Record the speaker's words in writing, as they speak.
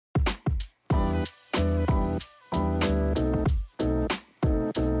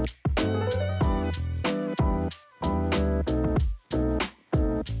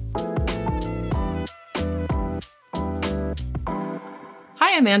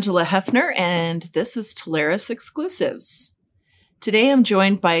I'm Angela Hefner, and this is Telarus Exclusives. Today I'm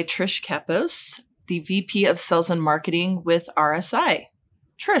joined by Trish Kapos, the VP of Sales and Marketing with RSI.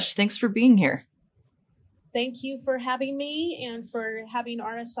 Trish, thanks for being here. Thank you for having me and for having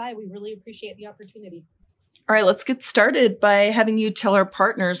RSI. We really appreciate the opportunity. All right, let's get started by having you tell our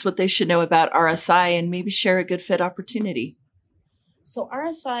partners what they should know about RSI and maybe share a good fit opportunity. So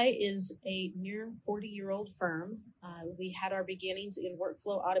RSI is a near 40-year-old firm. We had our beginnings in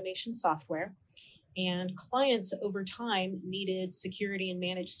workflow automation software, and clients over time needed security and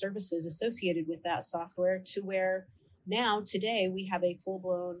managed services associated with that software to where now today we have a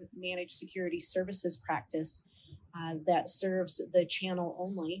full-blown managed security services practice that serves the channel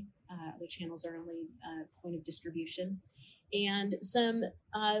only. The channels are only point of distribution, and some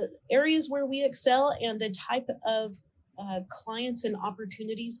areas where we excel and the type of clients and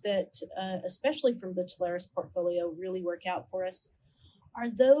opportunities that, especially from the Telarus portfolio, really work out for us are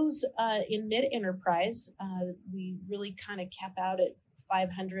those in mid-enterprise. We really kind of cap out at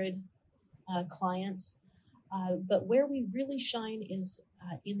 500 clients. But where we really shine is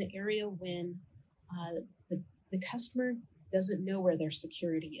in the area when the customer doesn't know where their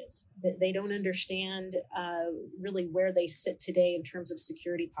security is. They don't understand really where they sit today in terms of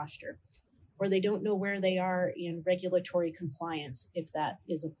security posture, or they don't know where they are in regulatory compliance, if that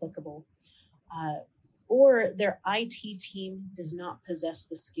is applicable, or their IT team does not possess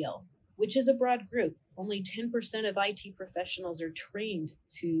the skill, which is a broad group. Only 10% of IT professionals are trained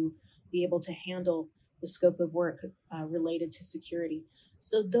to be able to handle the scope of work related to security.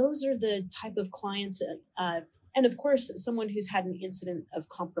 So those are the type of clients, and of course, someone who's had an incident of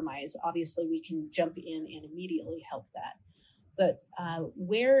compromise. Obviously, we can jump in and immediately help that. But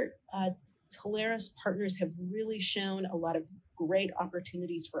where Telarus partners have really shown a lot of great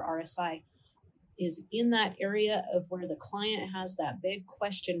opportunities for RSI is in that area of where the client has that big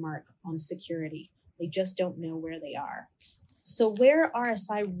question mark on security. They just don't know where they are. So where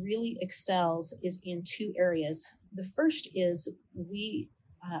RSI really excels is in two areas. The first is we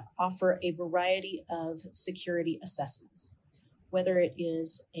offer a variety of security assessments, whether it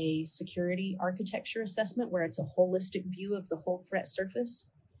is a security architecture assessment where it's a holistic view of the whole threat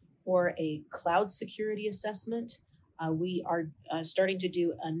surface, or a cloud security assessment. We are starting to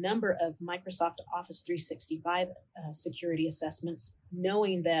do a number of Microsoft Office 365 security assessments,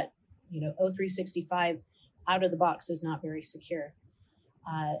 knowing that O365 out of the box is not very secure.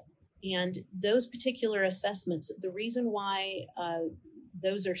 And those particular assessments, the reason why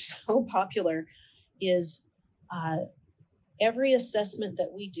those are so popular is every assessment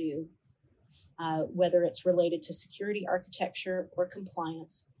that we do, whether it's related to security architecture or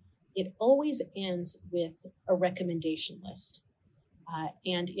compliance, it always ends with a recommendation list.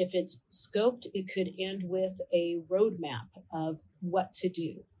 And if it's scoped, it could end with a roadmap of what to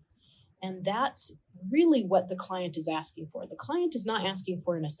do. And that's really what the client is asking for. The client is not asking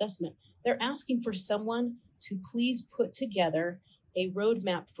for an assessment. They're asking for someone to please put together a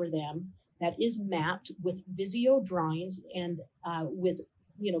roadmap for them that is mapped with Visio drawings and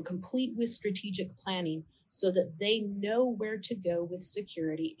complete with strategic planning, so that they know where to go with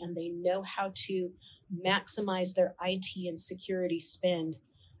security and they know how to maximize their IT and security spend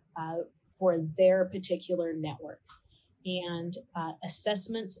for their particular network. And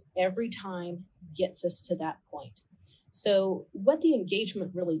assessments every time gets us to that point. So what the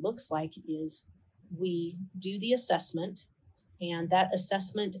engagement really looks like is we do the assessment, and that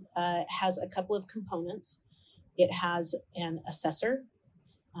assessment has a couple of components. It has an assessor.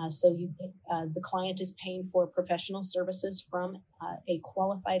 So the client is paying for professional services from a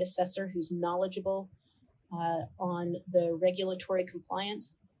qualified assessor who's knowledgeable on the regulatory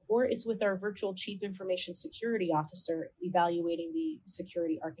compliance, or it's with our virtual chief information security officer evaluating the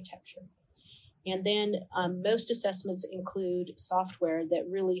security architecture. And then most assessments include software that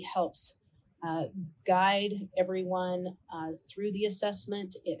really helps guide everyone through the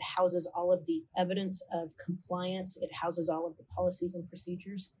assessment. It houses all of the evidence of compliance. It houses all of the policies and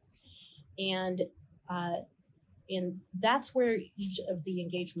procedures. And that's where each of the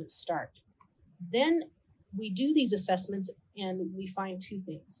engagements start. Then we do these assessments and we find two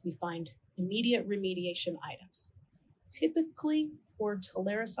things. We find immediate remediation items. Typically for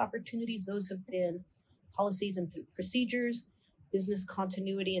Telarus opportunities, those have been policies and procedures, business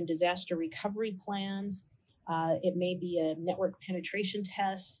continuity and disaster recovery plans. It may be a network penetration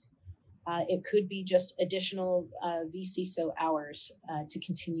test. It could be just additional vCISO hours to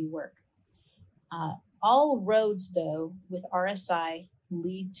continue work. All roads, though, with RSI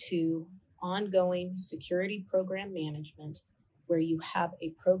lead to ongoing security program management, where you have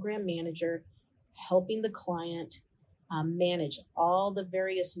a program manager helping the client manage all the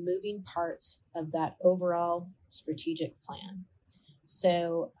various moving parts of that overall strategic plan.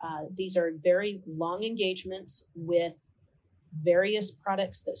 So these are very long engagements with various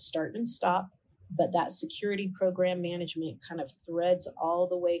products that start and stop, but that security program management kind of threads all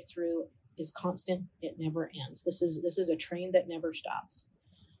the way through, is constant. It never ends. This is a train that never stops.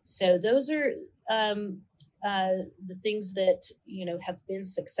 So those are the things that have been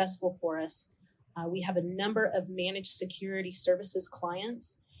successful for us. We have a number of managed security services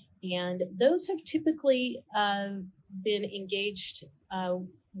clients, and those have typically been engaged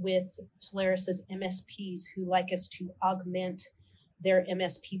with Telarus's MSPs who like us to augment their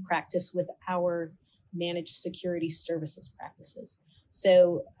MSP practice with our managed security services practices.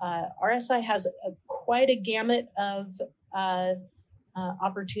 So RSI has quite a gamut of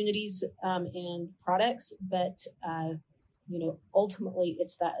opportunities and products, but ultimately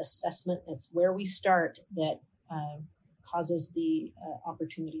it's that assessment. It's where we start that causes the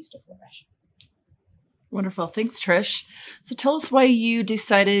opportunities to flourish. Wonderful. Thanks, Trish. So tell us why you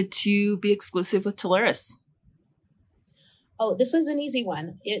decided to be exclusive with Telarus. Oh, this was an easy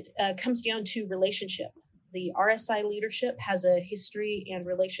one. It comes down to relationship. The RSI leadership has a history and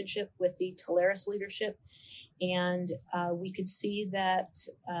relationship with the Telarus leadership. And we could see that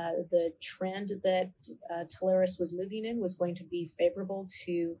the trend that Telarus was moving in was going to be favorable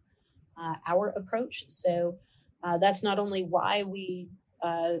to our approach. So that's not only why we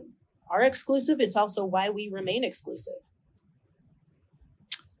are exclusive, it's also why we remain exclusive.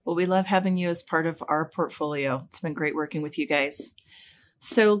 Well, we love having you as part of our portfolio. It's been great working with you guys.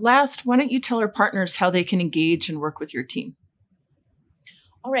 So last, why don't you tell our partners how they can engage and work with your team?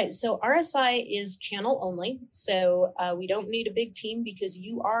 All right, so RSI is channel only. So we don't need a big team because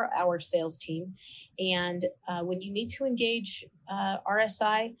you are our sales team. And when you need to engage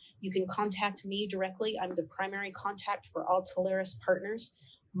RSI, you can contact me directly. I'm the primary contact for all Telarus partners.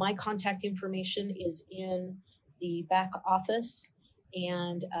 My contact information is in the back office,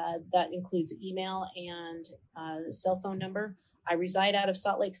 and that includes email and cell phone number. I reside out of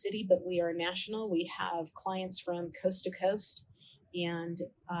Salt Lake City, but we are national. We have clients from coast to coast. And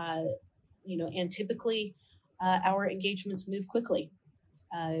typically our engagements move quickly.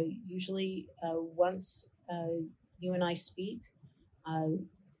 Usually once you and I speak,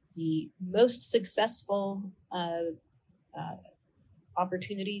 the most successful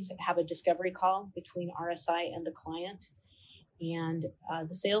opportunities have a discovery call between RSI and the client, and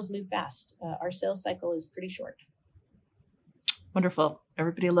the sales move fast. Our sales cycle is pretty short. Wonderful.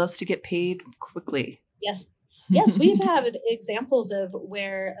 Everybody loves to get paid quickly. Yes. Yes, we've had examples of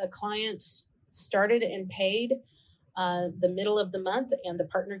where a client started and paid the middle of the month, and the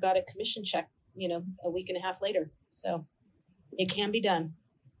partner got a commission check, a week and a half later. So it can be done.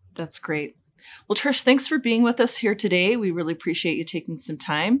 That's great. Well, Trish, thanks for being with us here today. We really appreciate you taking some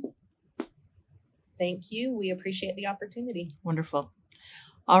time. Thank you. We appreciate the opportunity. Wonderful.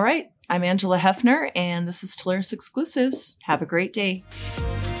 All right. I'm Angela Hefner, and this is Telarus Exclusives. Have a great day.